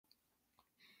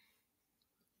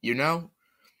You know,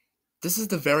 this is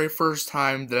the very first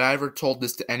time that I ever told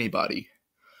this to anybody.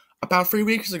 About 3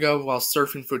 weeks ago, while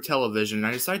surfing through television,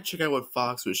 I decided to check out what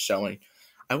Fox was showing.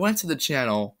 I went to the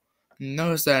channel and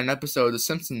noticed that an episode of The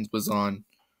Simpsons was on.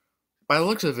 By the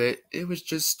looks of it, it was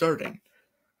just starting.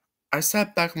 I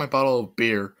sat back with my bottle of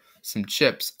beer, some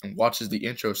chips, and watched as the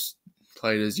intro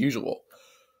played as usual.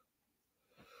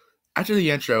 After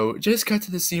the intro, it just cut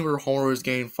to the scene where Homer was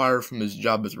getting fired from his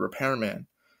job as a repairman.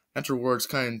 Afterwards,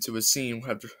 cut into a scene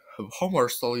of Homer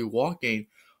slowly walking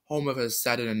home with a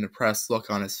saddened and depressed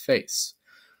look on his face.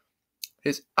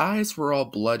 His eyes were all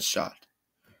bloodshot.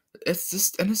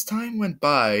 As time went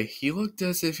by, he looked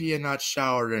as if he had not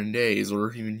showered in days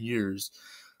or even years.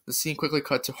 The scene quickly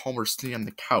cut to Homer sitting on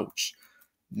the couch.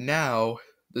 Now,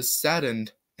 the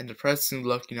saddened and depressing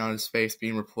look on his face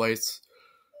being replaced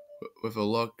with a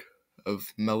look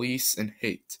of malice and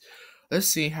hate.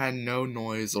 This scene had no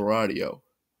noise or audio,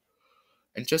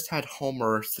 and just had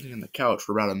Homer sitting on the couch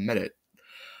for about a minute.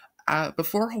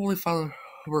 Before Homer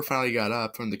finally got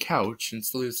up from the couch and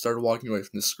slowly started walking away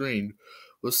from the screen,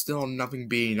 with still nothing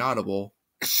being audible,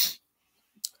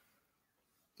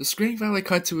 the screen finally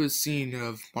cut to a scene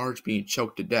of Marge being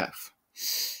choked to death.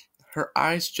 Her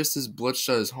eyes just as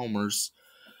bloodshot as Homer's.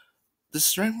 The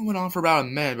strangling went on for about a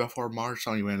minute before Marge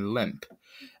suddenly went limp,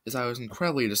 as I was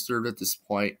incredibly disturbed at this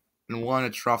point and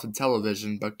wanted to turn off the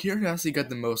television, but curiosity got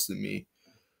the most of me.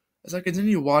 As I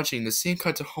continued watching, the scene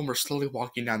cut to Homer slowly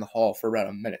walking down the hall for about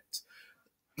a minute,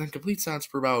 then complete silence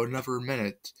for about another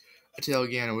minute, until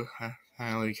again it was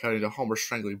finally cutting to Homer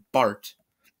strangling Bart.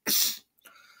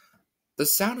 The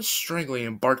sound of strangling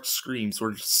and Bart's screams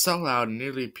were so loud and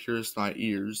nearly pierced my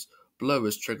ears. Blood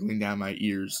was trickling down my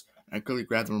ears. I quickly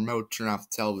grabbed the remote to turn off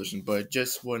the television, but it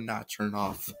just would not turn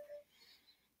off.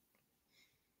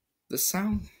 The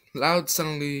sound loud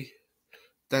suddenly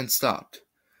then stopped.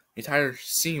 The entire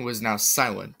scene was now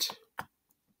silent.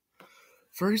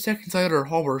 30 seconds later,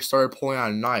 Homer started pulling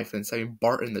out a knife and stabbing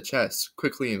Bart in the chest,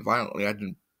 quickly and violently.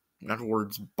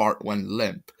 Afterwards, Bart went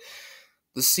limp.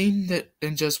 The scene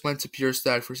then just went to pure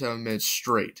static for 7 minutes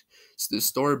straight. So the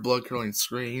story blood-curdling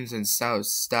screams and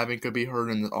stabbing could be heard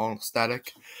in all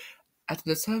static. After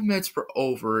the 7 minutes were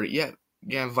over, it yet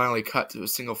again violently cut to a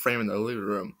single frame in the living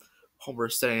room. Homer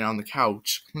sitting on the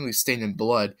couch, completely stained in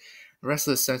blood. The rest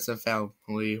of the Simpson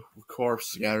family were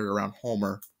corpses scattered around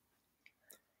Homer.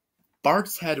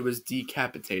 Bart's head was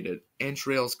decapitated,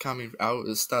 entrails coming out of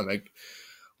his stomach.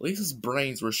 Lisa's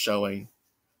brains were showing.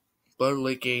 Blood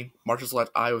leaking, Marge's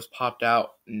left eye was popped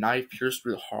out, knife pierced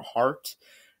through her heart.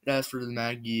 And as for the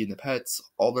Maggie and the pets,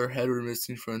 all their heads were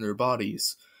missing from their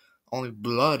bodies. Only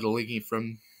blood leaking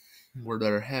from where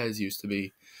their heads used to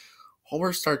be.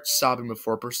 Homer starts sobbing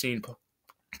before proceeding to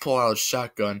pull out his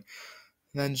shotgun,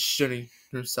 then shooting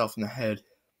himself in the head.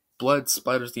 Blood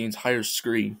splatters the entire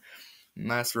screen, and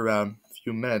lasts for about a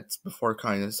few minutes before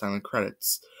cutting to silent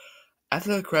credits.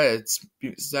 After the credits,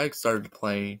 music started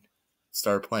playing.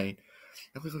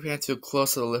 And quickly ran too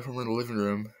close to the living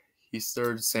room. He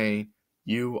started saying,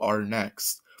 "You are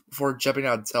next," before jumping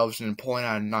out of the television and pulling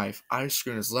out a knife. I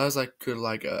screamed as loud as I could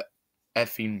like a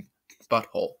effing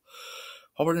butthole.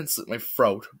 Homer then slit my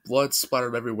throat. Blood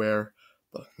splattered everywhere.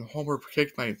 Homer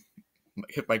kicked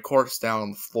my corpse down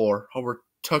on the floor. Homer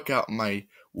took out my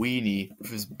weenie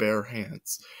with his bare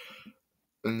hands,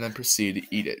 and then proceeded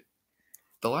to eat it.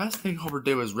 The last thing Homer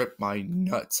did was rip my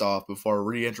nuts off before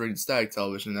re-entering static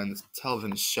television, and the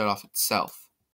television shut off itself.